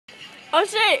Oh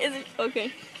shit! Is it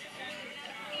okay?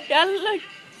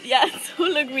 Yeah,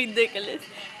 look ridiculous.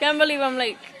 Can't believe I'm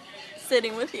like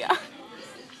sitting with y'all.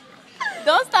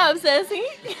 Don't stop, Cesi.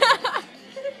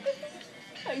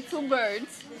 Like two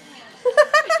birds.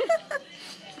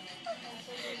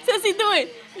 Cesi, do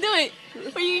it. Do it.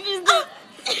 Or you just do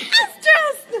I'm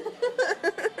stressed.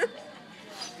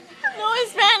 No, in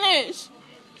Spanish.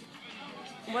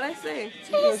 What'd I say?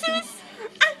 Jesus.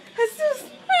 Jesus.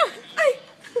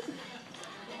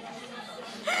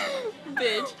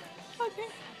 Bitch. Okay.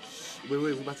 Wait,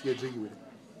 we're about to get jiggy with it.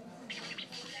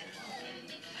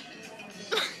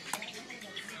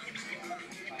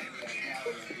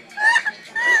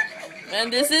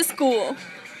 And this is school.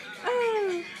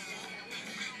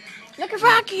 Look at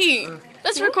Rocky.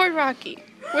 Let's record Rocky.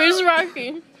 Where's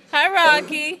Rocky? Hi,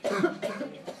 Rocky.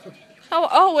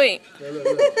 Oh, wait.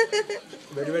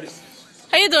 Look. Ready?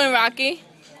 How you doing, Rocky?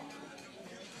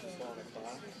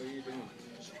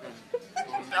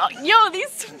 Oh, yo,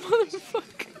 these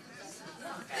motherfuckers.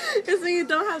 It's when you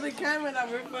don't have the camera that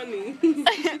we're funny.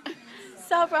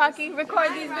 Stop, Rocky.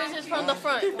 Record these bitches from the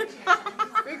front.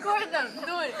 Record them.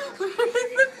 Do it.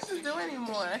 Don't do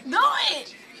anymore. Do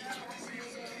it.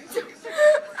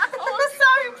 Oh, I'm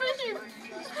sorry, Bridget.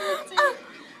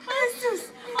 Wait, let's do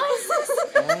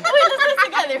it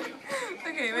together.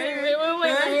 Okay, ready?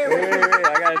 Wait.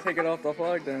 I gotta take it off the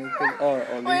plug then. Or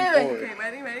lean Wait. forward. Okay,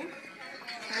 ready? Wait,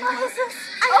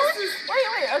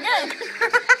 again.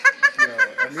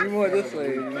 Yeah, lean more this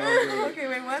way. You know, Okay,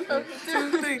 wait, 1, 2,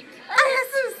 3.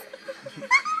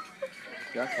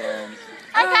 that's clowns.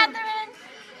 Hi, Catherine.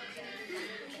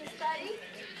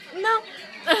 No.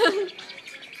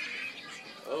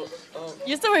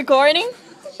 You still recording?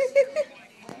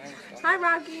 Hi,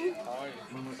 Rocky.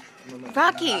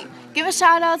 Rocky, give a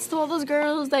shout outs to all those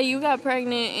girls that you got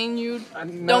pregnant and you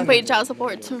don't pay child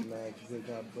support to.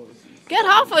 Get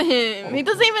off of him. He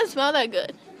doesn't even smell that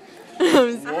good. I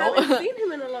haven't seen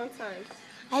him in a long time.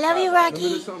 I love you,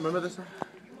 Rocky. Remember this song?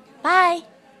 Bye.